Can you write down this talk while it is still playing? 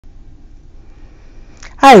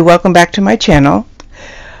Hi, welcome back to my channel.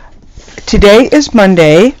 Today is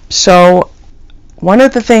Monday, so one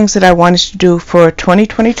of the things that I wanted to do for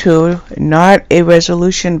 2022, not a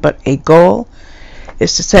resolution but a goal,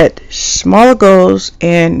 is to set smaller goals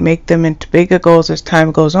and make them into bigger goals as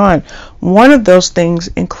time goes on. One of those things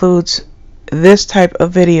includes this type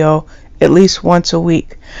of video at least once a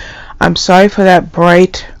week. I'm sorry for that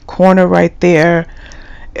bright corner right there.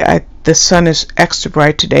 The sun is extra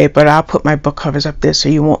bright today, but I'll put my book covers up there so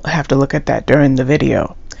you won't have to look at that during the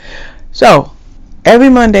video. So every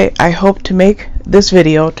Monday I hope to make this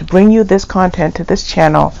video to bring you this content to this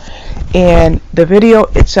channel, and the video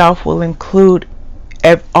itself will include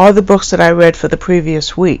all the books that I read for the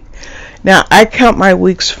previous week. Now I count my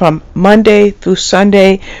weeks from Monday through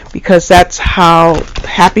Sunday because that's how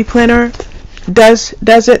Happy Planner does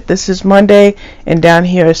it. This is Monday and down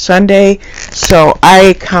here is Sunday, so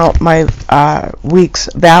I count my weeks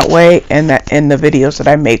that way, and the videos that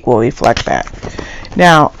I make will reflect that.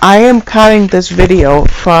 Now I am counting this video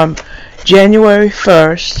from January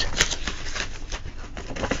 1st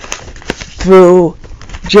through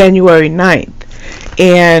January 9th,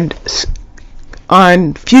 and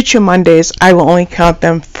on future Mondays I will only count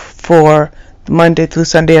them for Monday through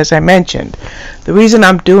Sunday, as I mentioned. The reason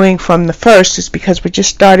I'm doing from the 1st is because we're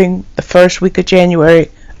just starting the first week of January,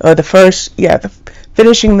 or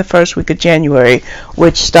finishing the first week of January,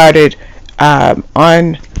 which started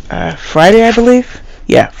on Friday, I believe.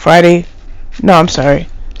 Yeah, Friday. No, I'm sorry.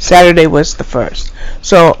 Saturday was the 1st.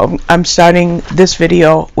 So I'm starting this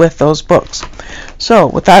video with those books. So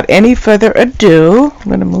without any further ado, I'm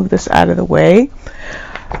going to move this out of the way.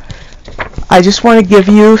 I just want to give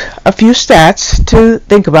you a few stats to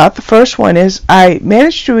think about. The first one is I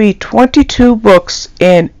managed to read 22 books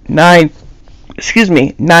in 9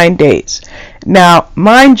 days. Now,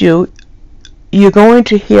 mind you, you're going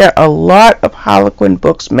to hear a lot of Harlequin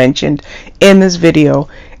books mentioned in this video,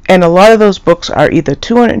 and a lot of those books are either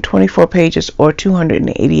 224 pages or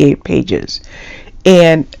 288 pages.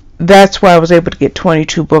 And that's why I was able to get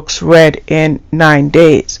 22 books read in 9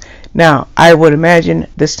 days. Now, I would imagine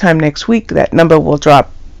this time next week that number will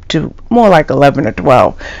drop to more like 11 or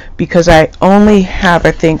 12, because I only have,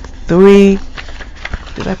 I think, 3.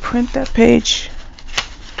 Did I print that page?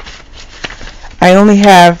 I only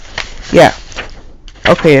have, yeah.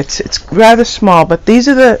 Okay, it's rather small, but these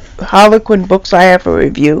are the Harlequin books I have for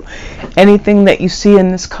review. Anything that you see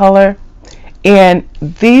in this color. And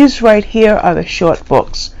these right here are the short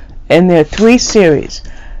books. And there are 3 series.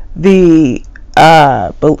 The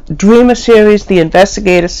Dreamer series, the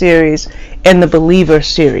Investigator series, and the Believer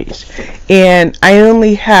series. And I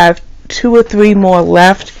only have 2 or 3 more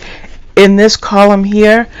left in this column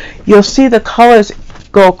here. You'll see the colors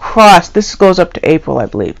go across. This goes up to April, I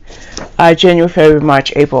believe. January, February,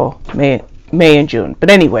 March, April, May and June. But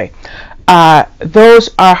anyway, those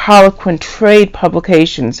are Harlequin trade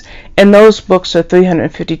publications, and those books are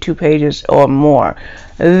 352 pages or more.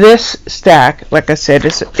 This stack, like I said,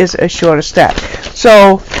 is a shorter stack.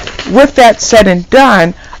 So with that said and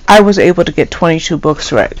done, I was able to get 22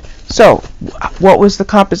 books read. So what was the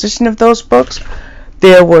composition of those books?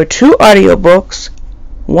 There were 2 audiobooks,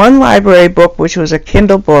 1 library book, which was a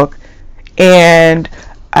Kindle book, and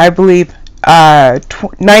I believe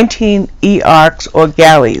 19 e-arcs or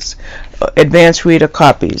galleys, advanced reader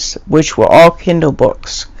copies, which were all Kindle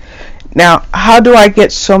books. Now, how do I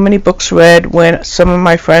get so many books read when some of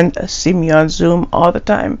my friends see me on Zoom all the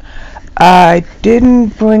time? I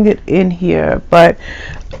didn't bring it in here, but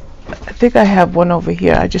I think I have one over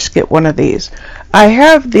here. I just get one of these. I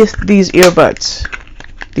have these earbuds,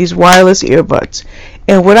 these wireless earbuds.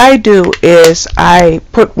 And what I do is I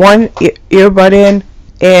put one earbud in,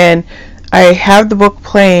 and I have the book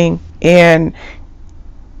playing, and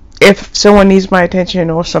if someone needs my attention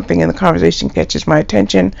or something in the conversation catches my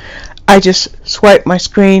attention, I just swipe my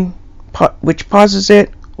screen, which pauses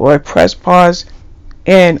it, or I press pause,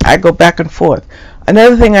 and I go back and forth.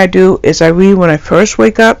 Another thing I do is I read when I first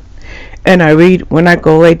wake up, and I read when I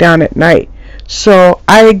go lay down at night. So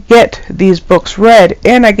I get these books read,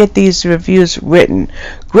 and I get these reviews written.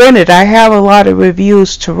 Granted, I have a lot of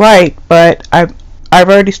reviews to write, but I've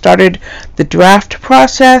already started the draft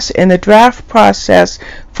process, and the draft process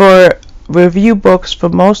for review books, for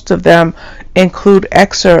most of them, include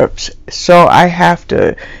excerpts. So I have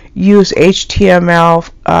to use HTML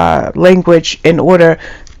language in order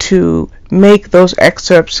to make those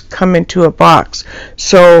excerpts come into a box.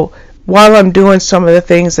 So while I'm doing some of the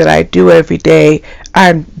things that I do every day,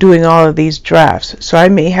 I'm doing all of these drafts. So I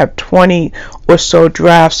may have 20 or so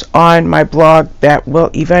drafts on my blog that will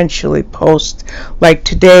eventually post. Like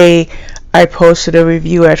today, I posted a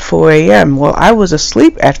review at 4 a.m. Well, I was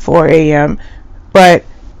asleep at 4 a.m., but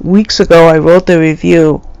weeks ago I wrote the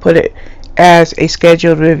review, put it as a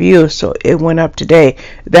scheduled review, so it went up today.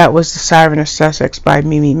 That was The Siren of Sussex by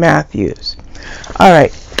Mimi Matthews.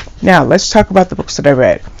 Alright, now let's talk about the books that I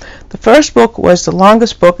read. The first book was the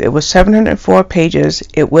longest book. It was 704 pages.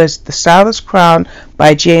 It was The Starless Crown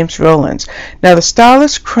by James Rowlands. Now, The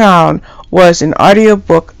Starless Crown was an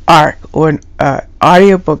audiobook ARC, or an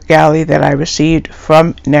audiobook galley that I received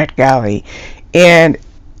from NetGalley. And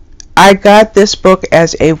I got this book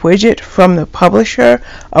as a widget from the publisher.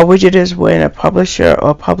 A widget is when a publisher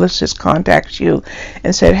or publicist contacts you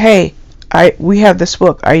and said, hey, we have this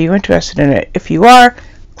book. Are you interested in it? If you are,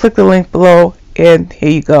 click the link below and here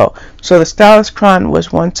you go. So The Starless Crown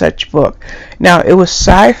was one such book. Now, it was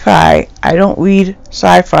sci-fi. I don't read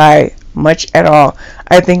sci-fi much at all.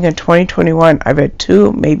 I think in 2021 I read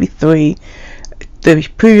 2, maybe 3. The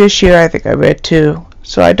previous year I think I read 2.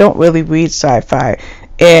 So I don't really read sci-fi.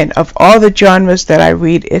 And of all the genres that I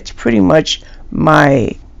read, it's pretty much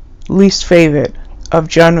my least favorite of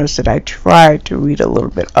genres that I try to read a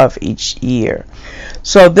little bit of each year.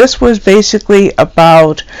 So this was basically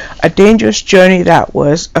about a dangerous journey that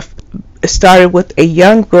was started with a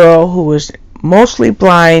young girl who was mostly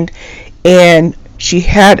blind, and she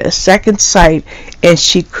had a second sight, and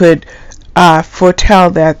she could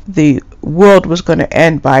foretell that the world was going to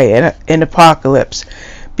end by an apocalypse.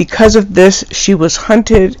 Because of this, she was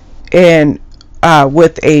hunted and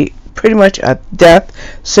with a pretty much a death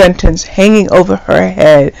sentence hanging over her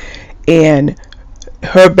head, and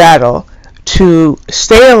her battle to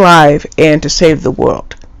stay alive and to save the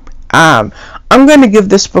world. I'm going to give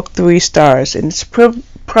this book 3 stars, and it's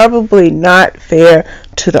probably not fair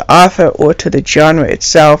to the author or to the genre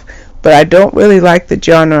itself, but I don't really like the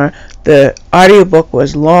genre. The audiobook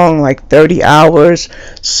was long, like 30 hours,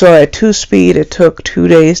 so at 2 speed it took 2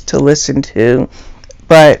 days to listen to.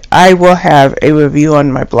 But I will have a review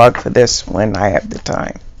on my blog for this when I have the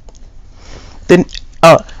time. Then,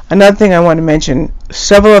 another thing I want to mention,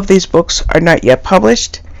 several of these books are not yet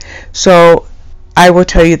published, so I will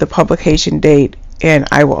tell you the publication date, and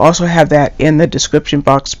I will also have that in the description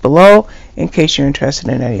box below in case you're interested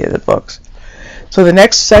in any of the books. So the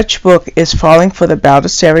next such book is Falling for the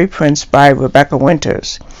Baldessari Prince by Rebecca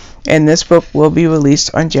Winters, and this book will be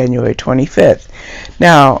released on January 25th.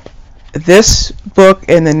 Now, this book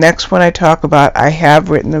and the next one I talk about, I have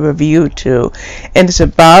written a review to, and it's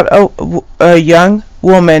about a young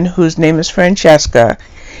woman whose name is Francesca,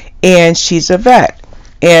 and she's a vet,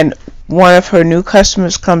 and one of her new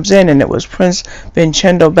customers comes in, and it was Prince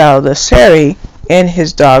Vincenzo Baldessari, and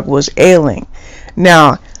his dog was ailing.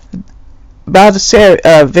 Now, Vincenzo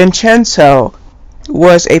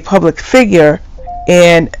was a public figure,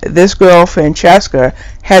 and this girl, Francesca,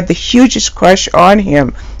 had the hugest crush on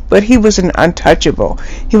him, but he was an untouchable.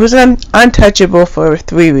 He was untouchable for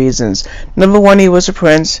 3 reasons. Number 1, he was a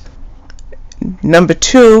prince. Number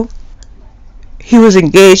 2, he was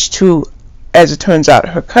engaged to, as it turns out,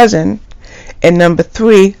 her cousin. And number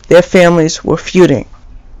 3, their families were feuding.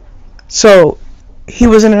 So he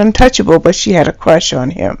was an untouchable, but she had a crush on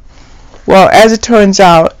him. Well, as it turns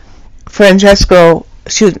out, Vincenzo,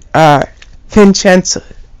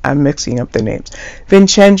 I'm mixing up the names.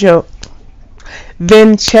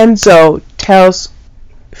 Vincenzo tells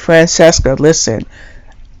Francesca, listen,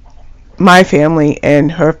 my family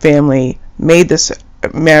and her family made this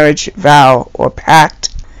marriage vow or pact,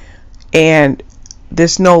 and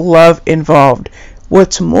there's no love involved.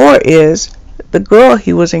 What's more is, the girl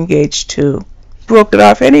he was engaged to broke it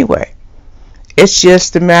off anyway. It's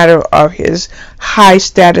just a matter of his high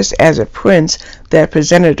status as a prince that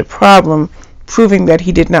presented a problem, proving that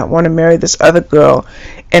he did not want to marry this other girl.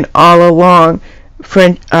 And all along,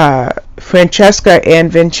 Francesca and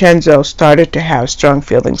Vincenzo started to have strong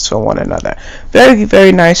feelings for one another. Very,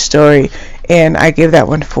 very nice story, and I give that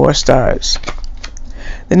one 4 stars.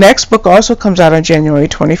 The next book also comes out on January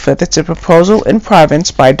 25th. It's A Proposal in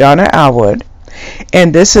Provence by Donna Alwood,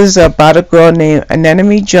 and this is about a girl named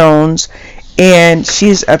Anemone Jones, and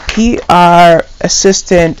she's a PR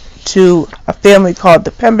assistant to a family called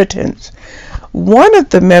the Pembertons. One of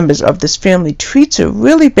the members of this family treats her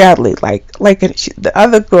really badly, the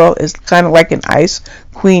other girl is kind of like an ice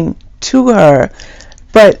queen to her,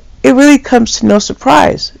 but it really comes to no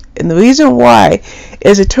surprise. And the reason why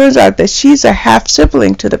is it turns out that she's a half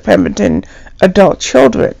sibling to the Pemberton adult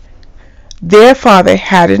children. Their father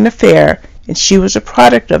had an affair, and she was a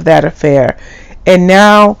product of that affair, and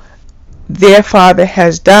now their father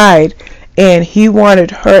has died, and he wanted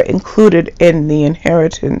her included in the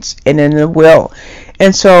inheritance and in the will.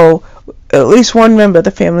 And so at least one member of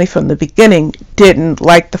the family from the beginning didn't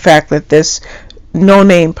like the fact that this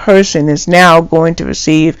no-name person is now going to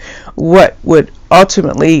receive what would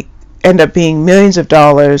ultimately end up being millions of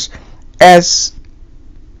dollars as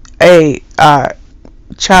a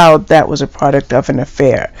child that was a product of an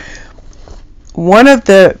affair. One of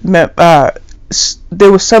the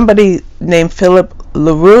there was somebody named Philip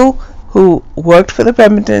LaRue who worked for the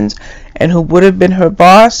Pembertons and who would have been her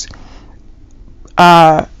boss,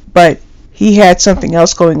 but he had something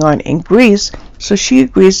else going on in Greece, so she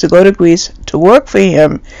agrees to go to Greece to work for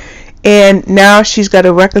him, and now she's got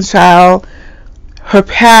to reconcile her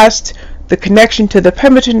past, the connection to the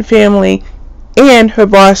Pemberton family, and her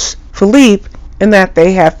boss Philippe, in that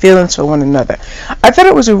they have feelings for one another. I thought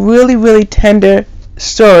it was a really, really tender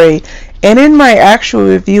story, and in my actual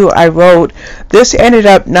review I wrote, this ended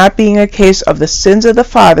up not being a case of the sins of the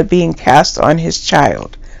father being cast on his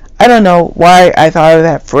child. I don't know why I thought of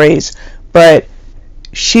that phrase, but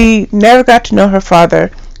she never got to know her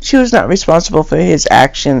father. She was not responsible for his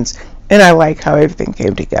actions, and I like how everything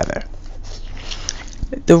came together.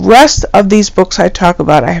 The rest of these books I talk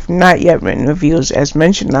about, I have not yet written reviews. As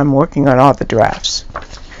mentioned, I'm working on all the drafts.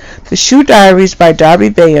 The Shoe Diaries by Darby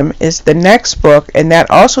Bayham is the next book, and that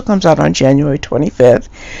also comes out on January 25th.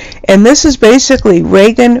 And this is basically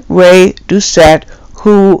Reagan Ray Doucette,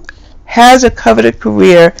 who has a coveted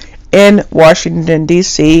career in Washington,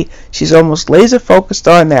 D.C. She's almost laser focused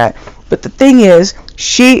on that. But the thing is,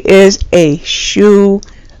 she is a shoe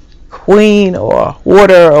queen or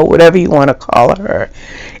hoarder or whatever you want to call her.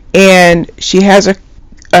 And she has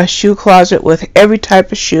a shoe closet with every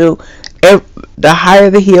type of shoe. The higher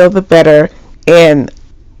the heel, the better. And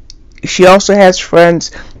she also has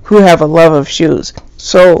friends who have a love of shoes.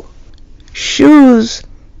 So shoes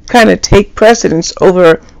kind of take precedence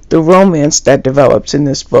over the romance that develops in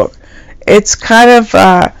this book. It's kind of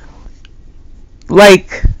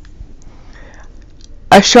like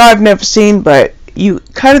a show I've never seen, but you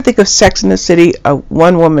kind of think of Sex and the City,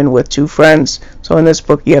 one woman with two friends. So in this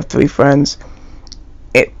book you have three friends,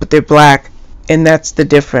 but they're black, and that's the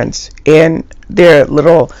difference. And their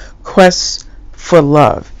little quests for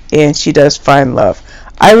love, and she does find love.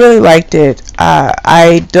 I really liked it.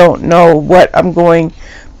 I don't know what I'm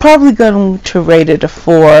probably going to rate it a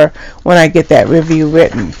 4 when I get that review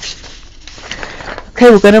written. Okay,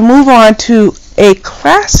 we're going to move on to a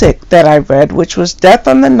classic that I read, which was Death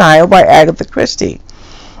on the Nile by Agatha Christie.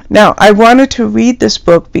 Now, I wanted to read this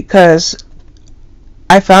book because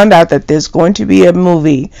I found out that there's going to be a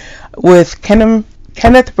movie with Kenneth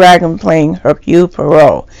Branagh playing Hercule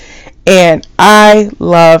Poirot. And I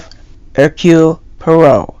love Hercule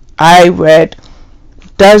Poirot. I read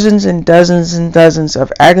dozens and dozens and dozens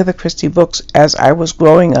of Agatha Christie books as I was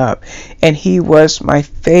growing up, and he was my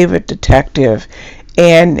favorite detective.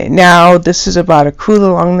 And now this is about a cruise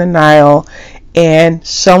along the Nile, and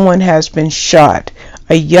someone has been shot,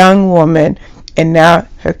 a young woman, and now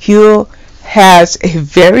Hercule has a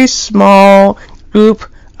very small group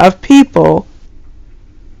of people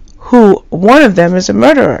who one of them is a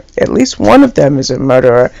murderer. At least one of them is a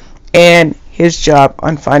murderer, and his job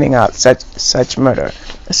on finding out said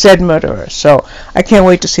murderer. So I can't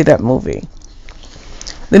wait to see that movie.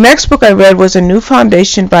 The next book I read was A New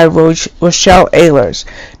Foundation by Rochelle Ehlers.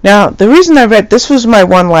 Now, the reason I read this was my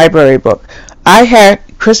one library book. I had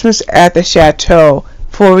Christmas at the Chateau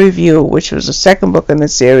for review, which was the second book in the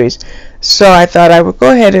series. So I thought I would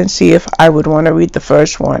go ahead and see if I would want to read the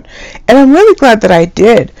first one. And I'm really glad that I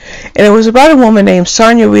did. And it was about a woman named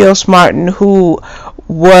Sonia Rios Martin who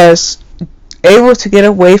was able to get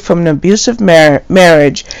away from an abusive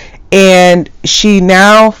marriage, and she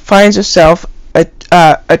now finds herself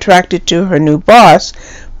attracted to her new boss,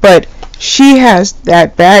 but she has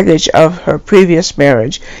that baggage of her previous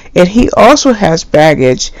marriage, and he also has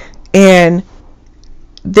baggage, and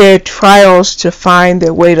their trials to find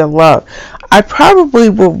their way to love. I probably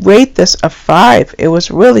will rate this a 5. It was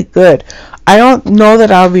really good. I don't know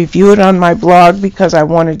that I'll review it on my blog because I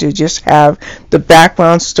wanted to just have the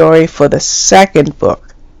background story for the second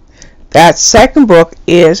book. That second book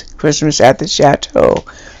is Christmas at the Chateau.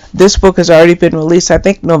 This book has already been released, I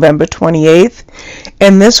think, November 28th.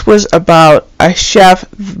 And this was about a chef,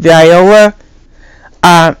 Viola,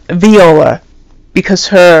 because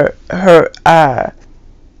the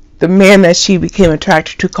man that she became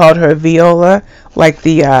attracted to called her Viola, like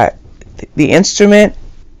the instrument.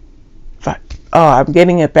 Oh, I'm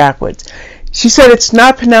getting it backwards. She said it's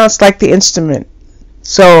not pronounced like the instrument,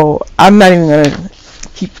 so I'm not even going to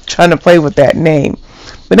keep trying to play with that name.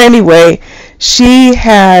 But anyway, she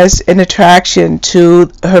has an attraction to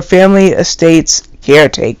her family estate's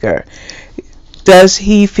caretaker. Does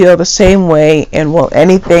he feel the same way, and will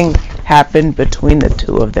anything happen between the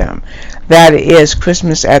two of them? That is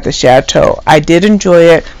Christmas at the Chateau. I did enjoy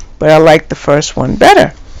it, but I liked the first one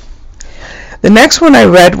better. The next one I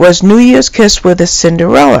read was New Year's Kiss with a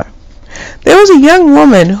Cinderella. There was a young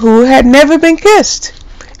woman who had never been kissed,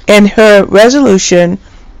 and her resolution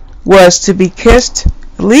was to be kissed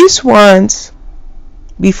at least once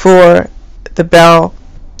before the bell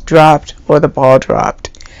dropped or the ball dropped.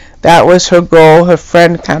 That was her goal. Her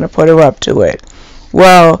friend kind of put her up to it.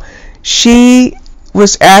 Well, she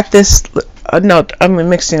was at this... no, I'm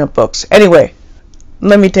mixing up books. Anyway,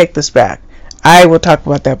 let me take this back. I will talk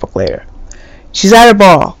about that book later. She's at a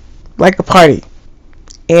ball, like a party,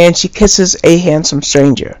 and she kisses a handsome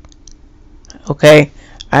stranger. Okay?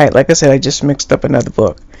 Like I said, I just mixed up another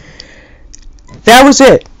book. That was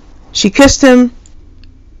it. She kissed him.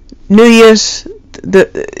 New Year's,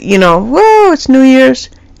 whoa, it's New Year's,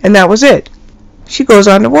 and that was it. She goes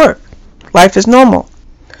on to work. Life is normal.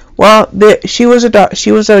 Well, she was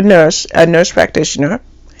a nurse practitioner,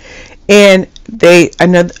 and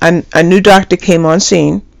a new doctor came on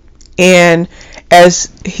scene, and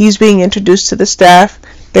as he's being introduced to the staff,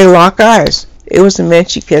 they lock eyes. It was the man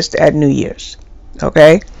she kissed at New Year's.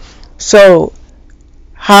 Okay, so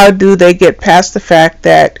how do they get past the fact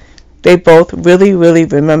that they both really, really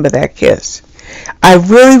remember that kiss? I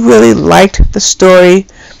really, really liked the story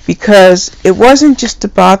because it wasn't just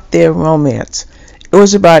about their romance. It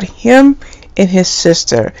was about him and his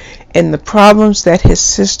sister and the problems that his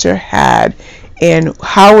sister had and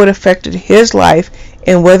how it affected his life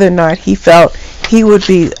and whether or not he felt he would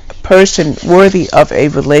be a person worthy of a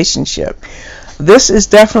relationship. This is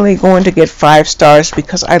definitely going to get 5 stars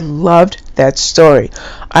because I loved that story.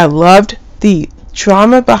 I loved the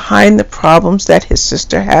drama behind the problems that his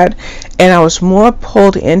sister had, and I was more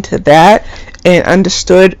pulled into that and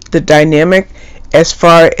understood the dynamic as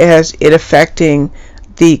far as it affecting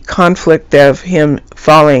the conflict of him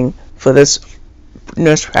falling for this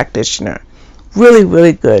nurse practitioner. Really,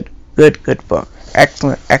 really good book.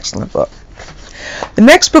 Excellent book. The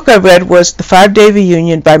next book I read was The 5-Day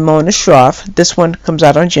Reunion by Mona Shroff. This one comes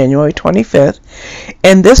out on January 25th.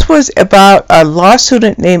 And this was about a law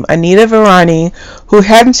student named Anita Virani who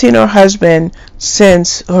hadn't seen her husband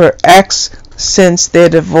since their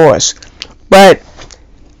divorce. But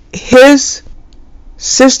his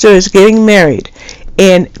sister is getting married.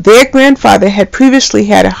 And their grandfather had previously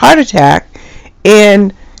had a heart attack.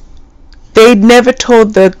 And they'd never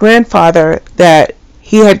told the grandfather that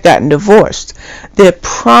he had gotten divorced. They're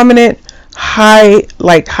prominent, high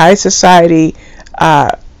society.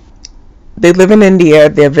 They live in India.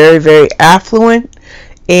 They're very, very affluent.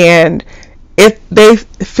 And if the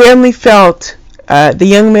family felt, the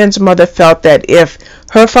young man's mother felt that if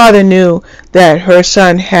her father knew that her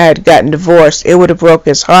son had gotten divorced, it would have broke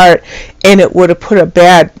his heart and it would have put a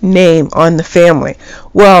bad name on the family.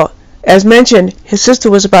 Well, as mentioned, his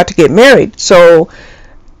sister was about to get married, so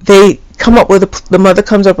the mother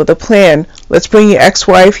comes up with a plan. Let's bring your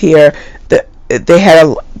ex-wife here. They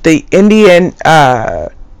had the Indian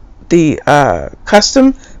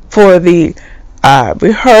custom for the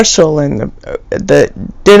rehearsal and the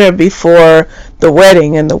dinner before the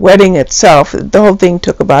wedding, and the wedding itself, the whole thing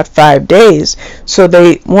took about 5 days. So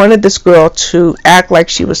they wanted this girl to act like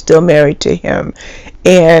she was still married to him,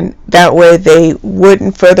 and that way they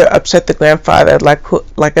wouldn't further upset the grandfather.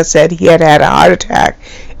 Like I said, he had a heart attack,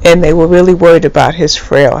 and they were really worried about his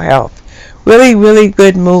frail health. Really, really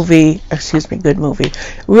good movie.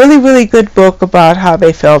 Really, really good book about how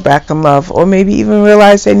they fell back in love, or maybe even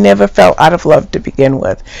realized they never fell out of love to begin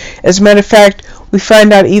with. As a matter of fact, we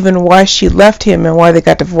find out even why she left him and why they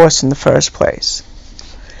got divorced in the first place.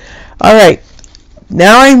 Alright,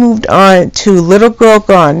 now I moved on to Little Girl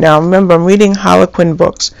Gone. Now remember, I'm reading Harlequin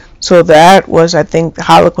books. So that was, I think, the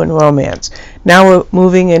Harlequin romance. Now we're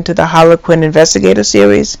moving into the Harlequin Investigator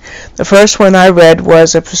series. The first one I read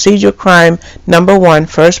was A Procedural Crime #1,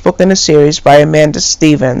 first book in the series by Amanda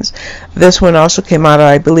Stevens. This one also came out,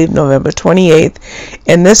 I believe, November 28th.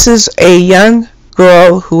 And this is a young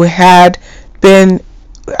girl who had been,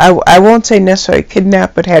 I won't say necessarily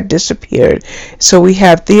kidnapped, but had disappeared. So we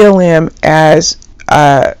have Thea Lamb as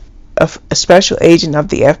a special agent of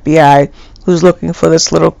the FBI who's looking for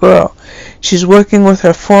this little girl. She's working with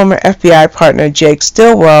her former FBI partner, Jake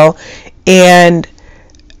Stillwell, and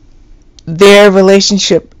their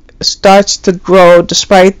relationship starts to grow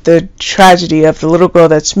despite the tragedy of the little girl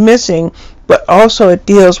that's missing, but also it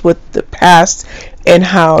deals with the past and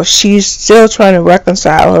how she's still trying to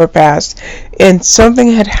reconcile her past. And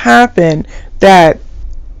something had happened that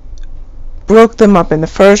broke them up in the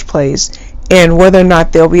first place, and whether or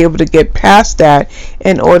not they'll be able to get past that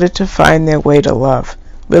in order to find their way to love.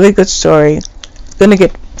 Really good story. Gonna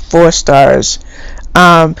get 4 stars.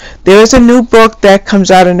 There is a new book that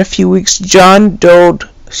comes out in a few weeks, John Doe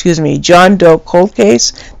Cold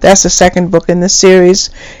Case. That's the second book in the series.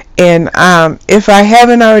 And if I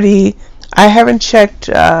haven't already, I haven't checked,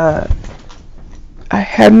 I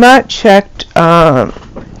have not checked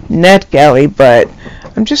NetGalley, but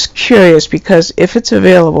I'm just curious because if it's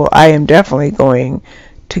available, I am definitely going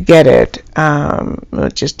to get it. It'll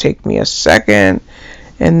just take me a second.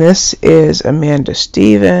 And this is Amanda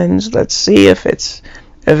Stevens. Let's see if it's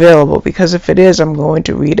available, because if it is, I'm going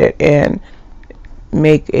to read it and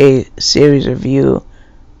make a series review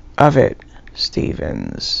of it.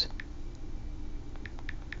 Stevens.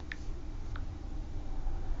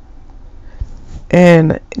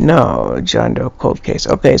 And no, John Doe Cold Case.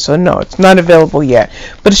 Okay, so no, it's not available yet.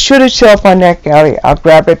 But should it show up on NetGalley, I'll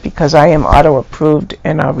grab it because I am auto-approved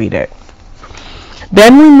and I'll read it.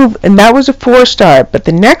 Then we move, and that was a 4-star, but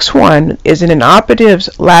the next one is in An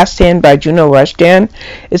Operative's Last Stand by Juno Rushdan.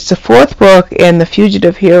 It's the 4th book in the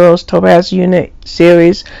Fugitive Heroes Topaz Unit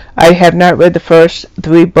series. I have not read the first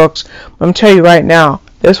 3 books, but I'm telling you right now,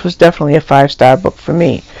 this was definitely a 5-star book for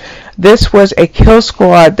me. This was a kill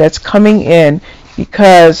squad that's coming in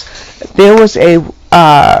because there was a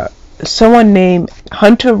someone named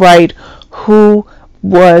Hunter Wright who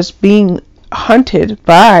was being hunted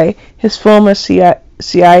by his former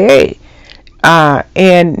CIA,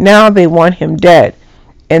 and now they want him dead.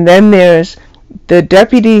 And then there's the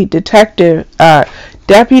deputy director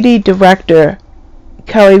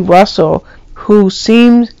Kelly Russell, who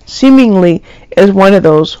seemingly is one of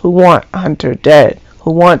those who wants Hunter dead.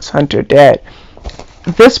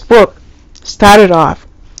 This book started off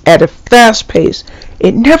at a fast pace.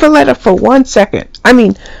 It never let up for 1 second. I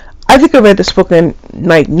mean, I think I read this book in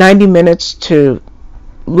like 90 minutes to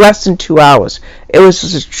less than 2 hours. It was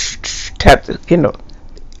just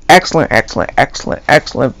excellent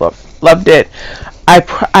book. Loved it.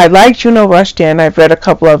 I like Juno Rushdan. I've read a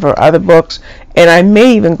couple of her other books, and I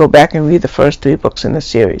may even go back and read the first 3 books in the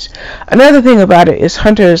series. Another thing about it is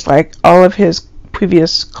Hunter is like all of his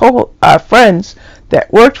previous friends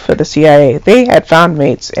that worked for the CIA. They had found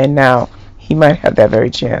mates, and now he might have that very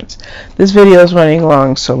chance. This video is running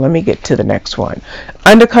long, so let me get to the next one.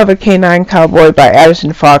 Undercover Canine Cowboy by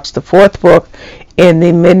Addison Fox, the 4th book in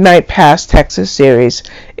the Midnight Pass Texas series.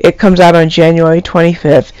 It comes out on January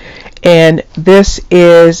 25th, and this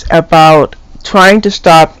is about trying to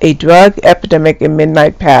stop a drug epidemic in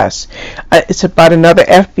Midnight Pass. It's about another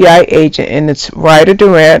FBI agent, and it's Ryder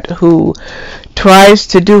Durant, who tries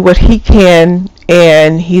to do what he can,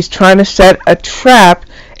 and he's trying to set a trap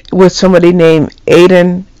with somebody named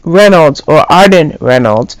Arden Reynolds,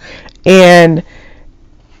 and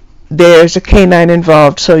there's a canine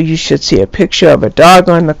involved, so you should see a picture of a dog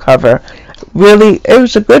on the cover. Really, it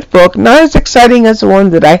was a good book. Not as exciting as the one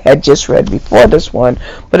that I had just read before this one,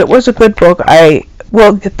 but it was a good book. I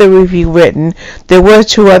will get the review written. There were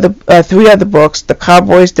 3 other books: The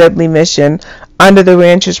Cowboy's Deadly Mission, Under the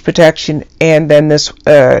Rancher's Protection, and then this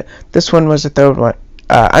one was the 3rd one,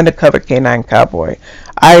 Undercover Canine Cowboy.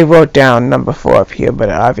 I wrote down number 4 up here, but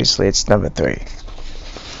obviously it's number 3.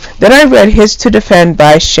 Then I read His to Defend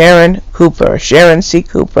by Sharon C.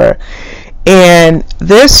 Cooper. And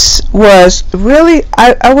this was really,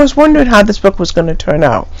 I was wondering how this book was going to turn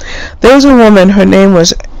out. There was a woman, her name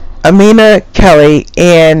was Amina Kelly,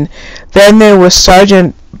 and then there was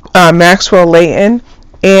Sergeant Maxwell Layton,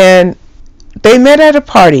 and they met at a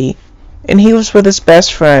party, and he was with his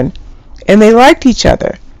best friend, and they liked each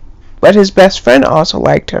other, but his best friend also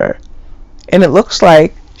liked her, and it looks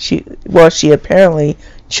like she apparently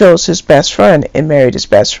chose his best friend and married his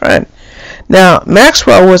best friend. Now,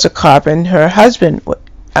 Maxwell was a cop, and her husband,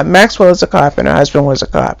 Maxwell is a cop, and her husband was a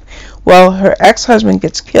cop. Well, her ex-husband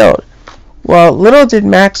gets killed. Well, little did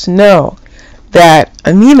Max know that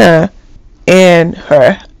Amina and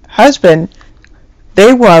her husband,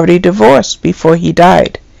 they were already divorced before he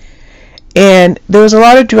died. And there was a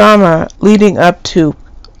lot of drama leading up to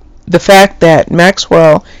the fact that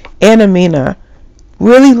Maxwell and Amina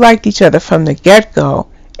really liked each other from the get-go,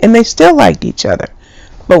 and they still liked each other.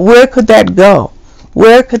 But where could that go?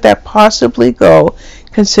 Where could that possibly go,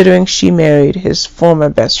 considering she married his former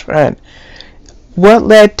best friend? What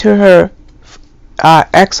led to her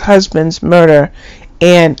ex-husband's murder,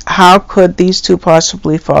 and how could these two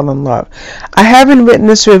possibly fall in love? I haven't written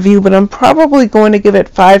this review, but I'm probably going to give it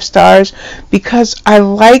 5 stars because I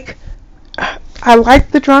like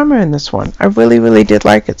the drama in this one. I really did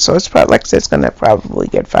like it, so it's probably, like I said, it's going to probably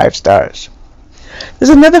get 5 stars.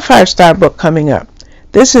 There's another 5-star book coming up.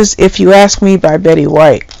 This is If You Ask Me by Betty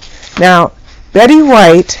White. Now, Betty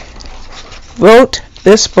White wrote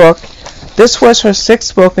this book. This was her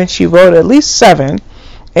 6th book, and she wrote at least 7,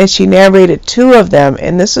 and she narrated 2 of them,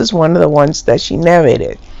 and this is one of the ones that she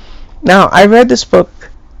narrated. Now, I read this book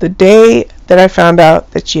the day that I found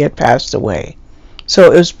out that she had passed away.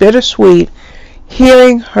 So it was bittersweet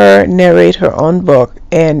hearing her narrate her own book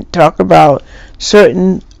and talk about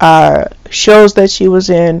certain shows that she was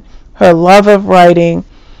in, her love of writing,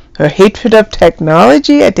 her hatred of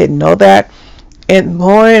technology, I didn't know that, and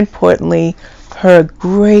more importantly, her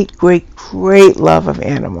great, great, great love of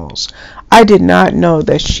animals. I did not know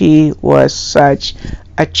that she was such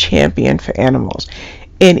a champion for animals.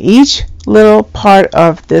 In each little part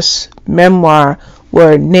of this memoir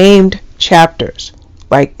were named chapters.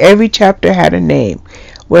 Like every chapter had a name.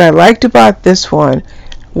 What I liked about this one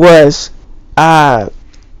was there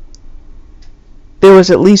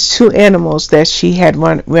was at least 2 animals that she had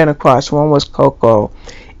run across. One was Coco,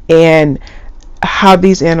 and how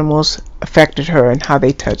these animals affected her and how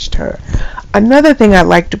they touched her. Another thing I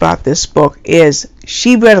liked about this book is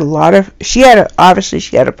she had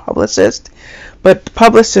a publicist, but the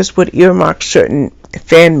publicist would earmark certain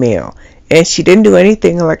fan mail, and she didn't do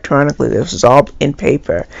anything electronically. This was all in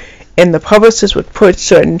paper, and the publicist would put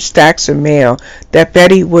certain stacks of mail that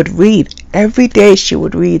Betty would read. Every day she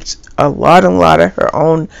would read a lot of her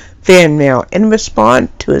own fan mail and respond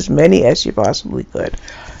to as many as she possibly could.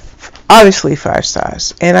 Obviously 5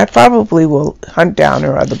 stars, and I probably will hunt down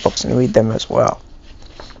her other books and read them as well.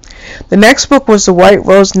 The next book was The White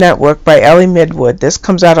Rose Network by Ellie Midwood. This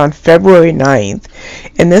comes out on February 9th,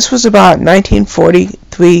 and this was about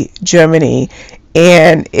 1943 Germany,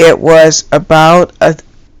 and it was about a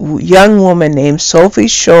young woman named Sophie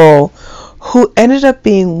Scholl who ended up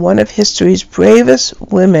being one of history's bravest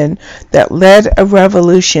women that led a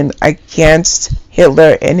revolution against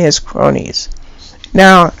Hitler and his cronies.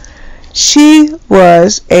 Now, she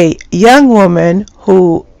was a young woman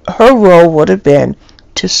who her role would have been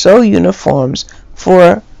to sew uniforms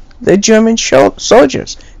for the German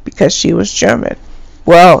soldiers because she was German.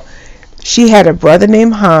 Well, she had a brother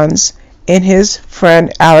named Hans and his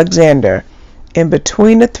friend Alexander, and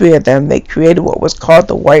between the 3 of them they created what was called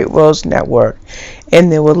the White Rose Network, and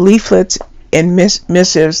there were leaflets and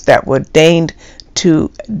missives that were deigned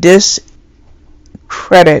to discredit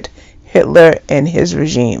Hitler and his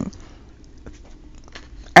regime.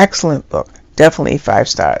 Excellent book. Definitely 5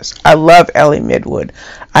 stars. I love Ellie Midwood.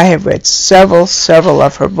 I have read several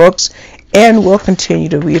of her books and will continue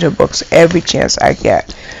to read her books every chance I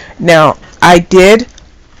get. Now, I did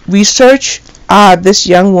research this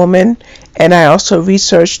young woman, and I also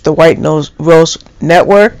researched the White Rose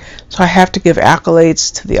Network, so I have to give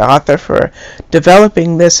accolades to the author for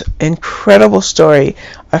developing this incredible story,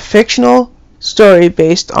 a fictional story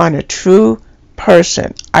based on a true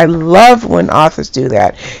person. I love when authors do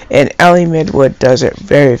that, and Ellie Midwood does it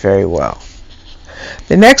very, very well.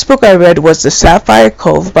 The next book I read was The Sapphire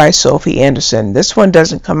Cove by Sophie Anderson. This one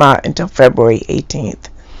doesn't come out until February 18th.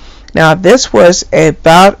 Now, this was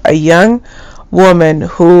about a young woman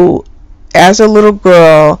who, as a little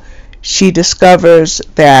girl, she discovers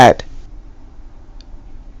that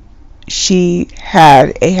she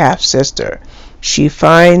had a half-sister. She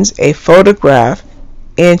finds a photograph,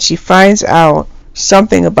 and she finds out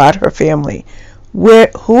something about her family.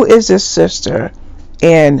 Who is this sister,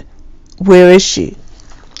 and where is she?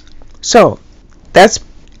 So that's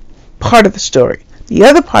part of the story. The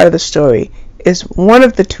other part of the story is one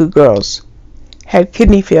of the 2 girls had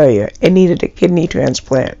kidney failure and needed a kidney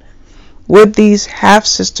transplant. Would these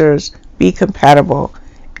half-sisters be compatible,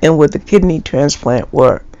 and would the kidney transplant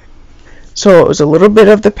work? So it was a little bit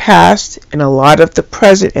of the past and a lot of the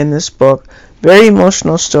present in this book. Very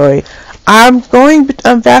emotional story. I'm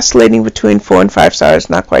vacillating between 4 and 5 stars.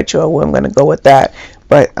 Not quite sure where I'm going to go with that,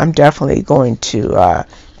 but I'm definitely going to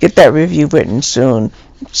get that review written soon.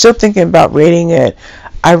 Still thinking about rating it.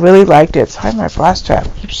 I really liked it. Sorry, my bra strap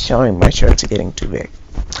keeps showing my shirts are getting too big.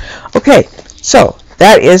 Okay, so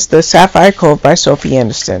that is The Sapphire Cove by Sophie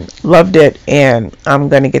Anderson. Loved it, and I'm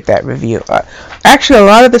going to get that review. Actually, a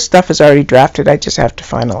lot of the stuff is already drafted. I just have to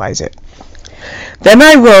finalize it. Then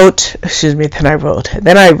I read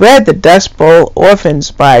The Dust Bowl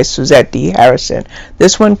Orphans by Suzette D. Harrison.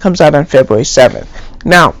 This one comes out on February 7th.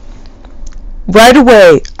 Now, right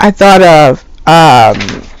away, I thought of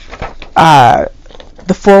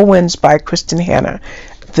The Four Winds by Kristen Hanna.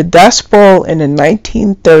 The Dust Bowl in the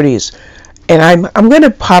 1930s, and I'm going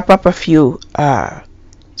to pop up a few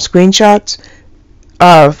screenshots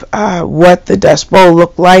of what the Dust Bowl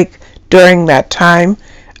looked like during that time.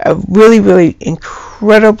 A really, really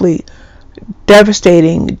incredibly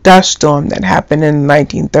devastating dust storm that happened in the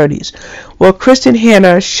 1930s. Well, Kristen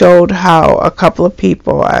Hanna showed how a couple of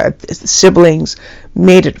people, siblings,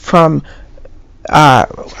 made it from,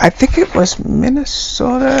 I think it was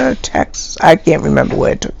Minnesota, Texas. I can't remember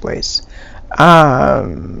where it took place.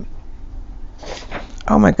 Oh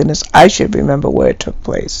my goodness, I should remember where it took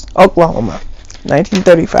place. Oklahoma,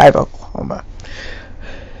 1935, Oklahoma.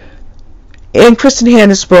 In Kristen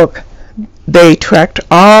Hanna's book, they trekked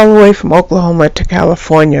all the way from Oklahoma to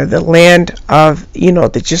California, the land of,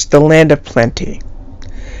 just the land of plenty.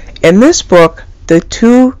 In this book, the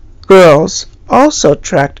two girls also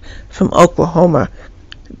trekked from Oklahoma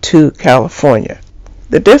to California.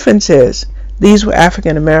 The difference is, these were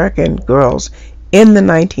African American girls in the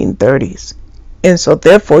 1930s. And so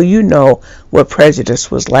therefore you know what prejudice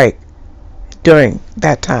was like during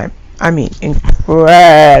that time. I mean,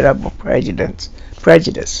 incredible prejudice.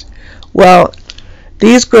 Well,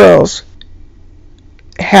 these girls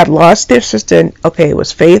had lost their sister. Okay, it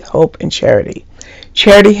was Faith, Hope, and Charity.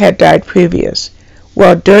 Charity had died previous.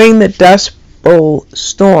 Well, during the Dust Bowl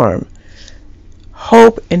storm,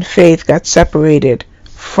 Hope and Faith got separated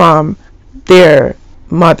from their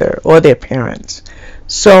mother or their parents.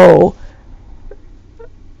 So,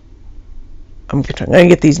 I'm going to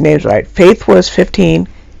get these names right. Faith was 15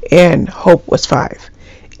 and Hope was 5.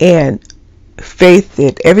 And Faith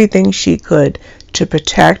did everything she could to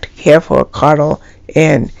protect, care for, coddle,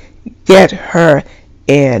 and get her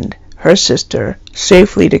and her sister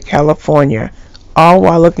safely to California, all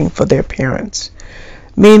while looking for their parents.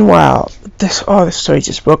 Meanwhile, this story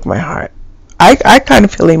just broke my heart. I kind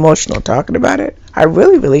of feel emotional talking about it. I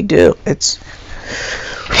really, really do. It's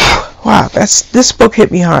wow. This book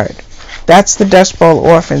hit me hard. That's the Dust Bowl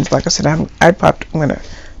Orphans. Like I said, I'm gonna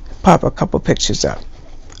pop a couple pictures up.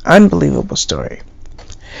 Unbelievable story.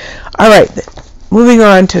 All right, moving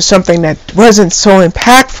on to something that wasn't so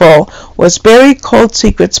impactful was Buried Cold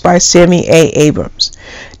Secrets by Sammy A. Abrams.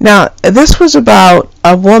 Now, this was about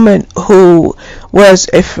a woman who was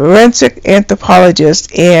a forensic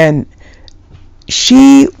anthropologist, and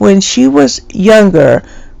when she was younger,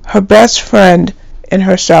 her best friend and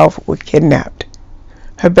herself were kidnapped.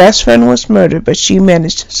 Her best friend was murdered, but she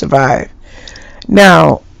managed to survive.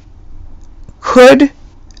 Now, could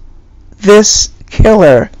this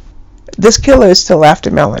killer is still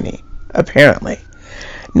after Melanie, apparently.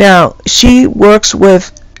 Now, she works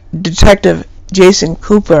with Detective Jason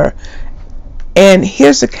Cooper, and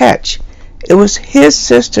here's the catch. It was his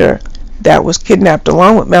sister that was kidnapped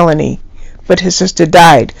along with Melanie, but his sister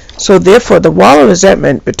died. So therefore, the wall of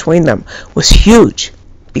resentment between them was huge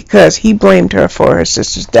because he blamed her for her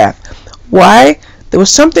sister's death. Why? There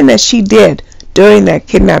was something that she did during that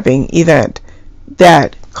kidnapping event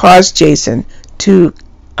that caused Jason to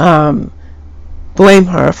blame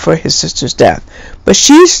her for his sister's death. But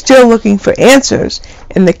she's still looking for answers,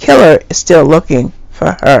 and the killer is still looking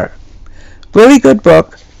for her. Really good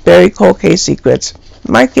book, Buried Cold Case Secrets.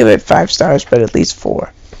 Might give it 5 stars, but at least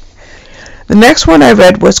 4. The next one I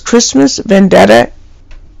read was Christmas Vendetta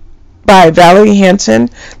by Valerie Hansen,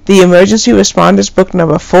 the Emergency Responders book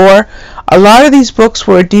number 4. A lot of these books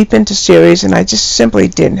were deep into series, and I just simply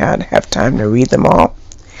didn't have time to read them all.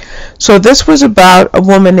 So this was about a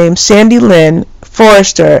woman named Sandy Lynn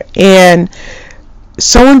Forrester, and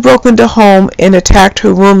someone broke into her home and attacked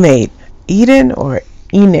her roommate, Eden or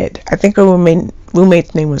Enid. I think her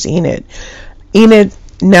roommate's name was Enid. Enid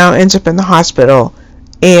now ends up in the hospital,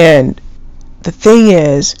 and the thing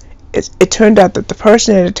is, it turned out that the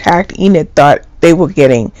person that attacked Enid thought they were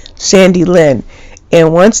getting Sandy Lynn,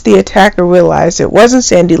 and once the attacker realized it wasn't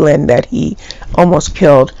Sandy Lynn that he almost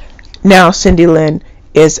killed, now Sandy Lynn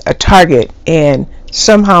is a target, and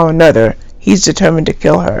somehow or another he's determined to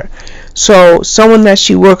kill her. So someone that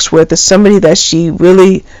she works with is somebody that she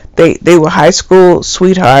really, they were high school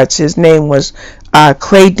sweethearts. His name was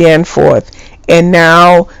Clay Danforth, and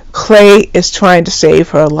now Clay is trying to save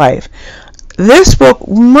her life. This book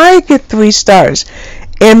might get 3 stars,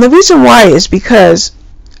 and the reason why is because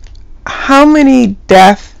how many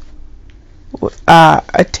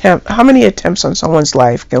attempts on someone's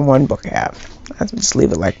life can one book have? I'll just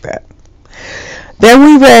leave it like that.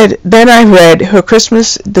 Then I read Her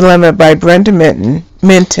Christmas Dilemma by Brenda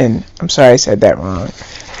Minton. I'm sorry I said that wrong.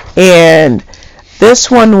 And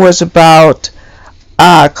this one was about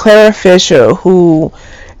Clara Fisher, who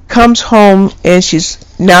comes home and she's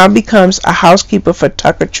now becomes a housekeeper for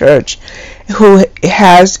Tucker Church, who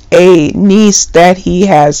has a niece that he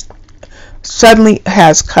suddenly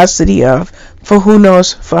has custody of for who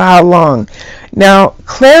knows for how long. Now,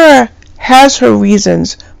 Clara has her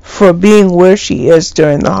reasons for being where she is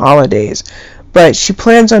during the holidays, but she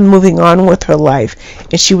plans on moving on with her life.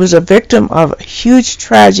 And she was a victim of a huge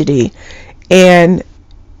tragedy, and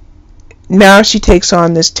now she takes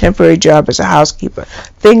on this temporary job as a housekeeper.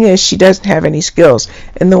 Thing is, she doesn't have any skills,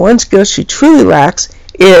 and the one skill she truly lacks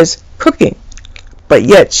is cooking, but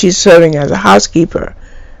yet she's serving as a housekeeper.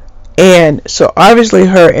 And so obviously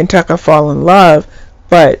her and Tucker fall in love,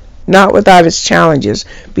 but not without its challenges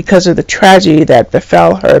because of the tragedy that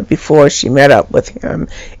befell her before she met up with him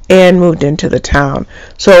and moved into the town.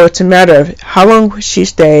 So it's a matter of how long will she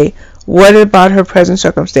stay, what about her present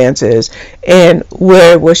circumstances, and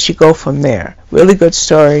where will she go from there. Really good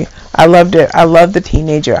story. I loved it. I love the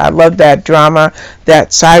teenager. I love that drama,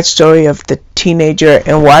 that side story of the teenager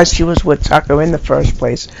and why she was with Tucker in the first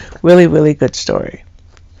place. Really, really good story.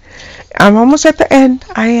 I'm almost at the end.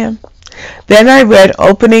 I am. Then I read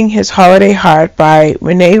Opening His Holiday Heart by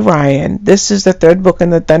Renee Ryan. This is the third book in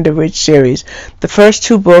the Thunder Ridge series. The first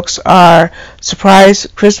two books are Surprise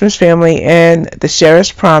Christmas Family and The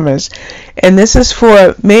Sheriff's Promise. And this is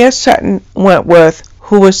for Mayor Sutton Wentworth,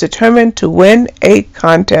 who was determined to win a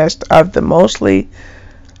contest of the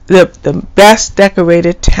best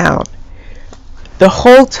decorated town. The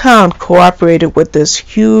whole town cooperated with this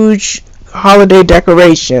huge holiday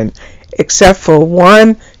decoration, except for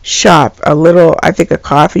one shop, I think a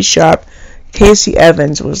coffee shop. Casey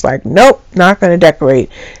Evans was like, nope, not going to decorate.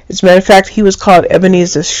 As a matter of fact, he was called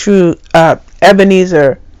Ebenezer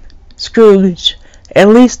Scrooge at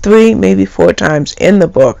least 3, maybe 4 times in the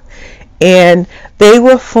book. And they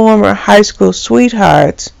were former high school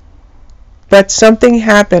sweethearts, but something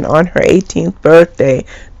happened on her 18th birthday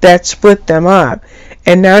that split them up.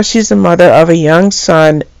 And now she's the mother of a young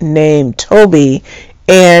son named Toby,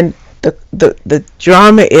 and the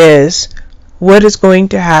drama is what is going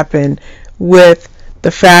to happen with the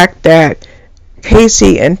fact that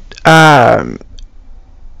Casey and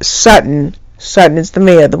Sutton is the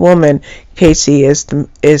mayor, the woman, Casey is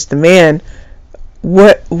the man.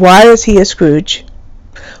 Why is he a Scrooge?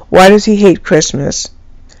 Why does he hate Christmas?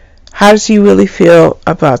 How does he really feel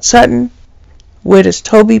about Sutton? Where does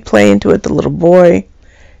Toby play into it, the little boy?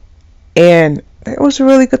 And it was a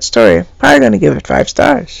really good story. Probably going to give it 5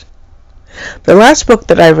 stars. The last book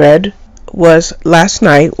that I read was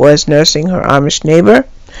Nursing Her Amish Neighbor.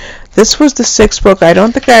 This was the 6th book. I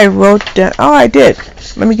don't think I wrote down. Oh, I did.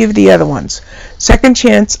 Let me give you the other ones. Second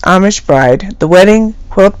Chance Amish Bride, The Wedding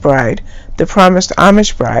Quilt Bride, The Promised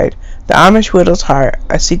Amish Bride, The Amish Widow's Heart,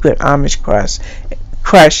 A Secret Amish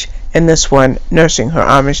Crush, and this one, Nursing Her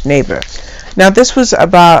Amish Neighbor. Now, this was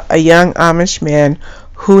about a young Amish man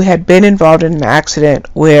who had been involved in an accident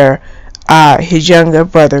where his younger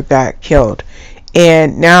brother got killed.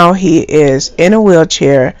 And now he is in a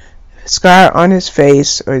wheelchair, scar on his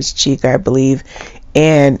face, or his cheek, I believe.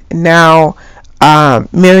 And now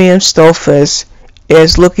Miriam Stolfus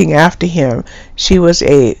is looking after him. She was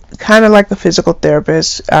a kind of like a physical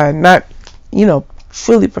therapist, not,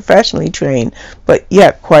 fully professionally trained, but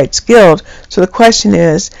yet quite skilled. So the question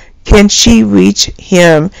is, can she reach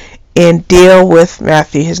him and deal with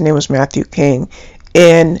Matthew? His name was Matthew King,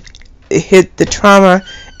 and the trauma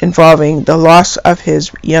involving the loss of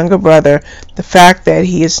his younger brother, the fact that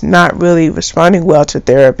he is not really responding well to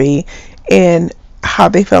therapy, and how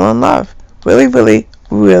they fell in love. Really, really,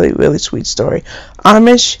 really, really sweet story.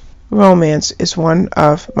 Amish romance is one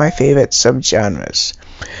of my favorite subgenres.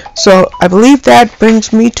 So I believe that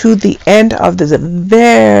brings me to the end of this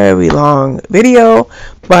very long video,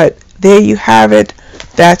 but there you have it.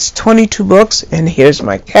 That's 22 books, and here's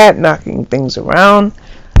my cat knocking things around.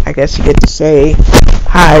 I guess you get to say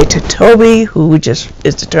hi to Toby, who just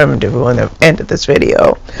is determined to ruin the end of this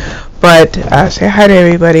video. But say hi to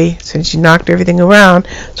everybody since you knocked everything around.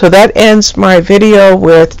 So that ends my video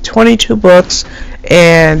with 22 books,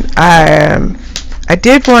 and I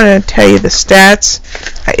did want to tell you the stats.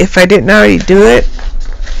 If I didn't already do it,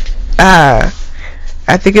 I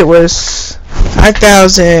think it was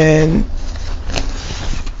 5,000.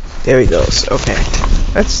 There he goes. Okay.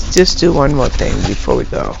 Let's just do one more thing before we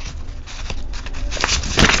go.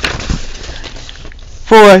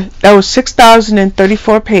 That was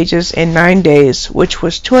 6,034 pages in 9 days, which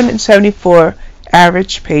was 274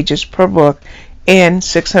 average pages per book and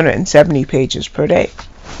 670 pages per day.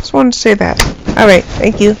 Just wanted to say that. Alright,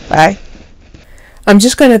 thank you. Bye. I'm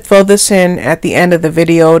just going to throw this in at the end of the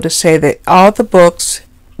video to say that all the books,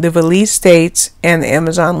 the release dates, and the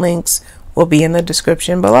Amazon links will be in the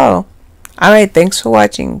description below. Alright, thanks for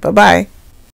watching. Bye-bye.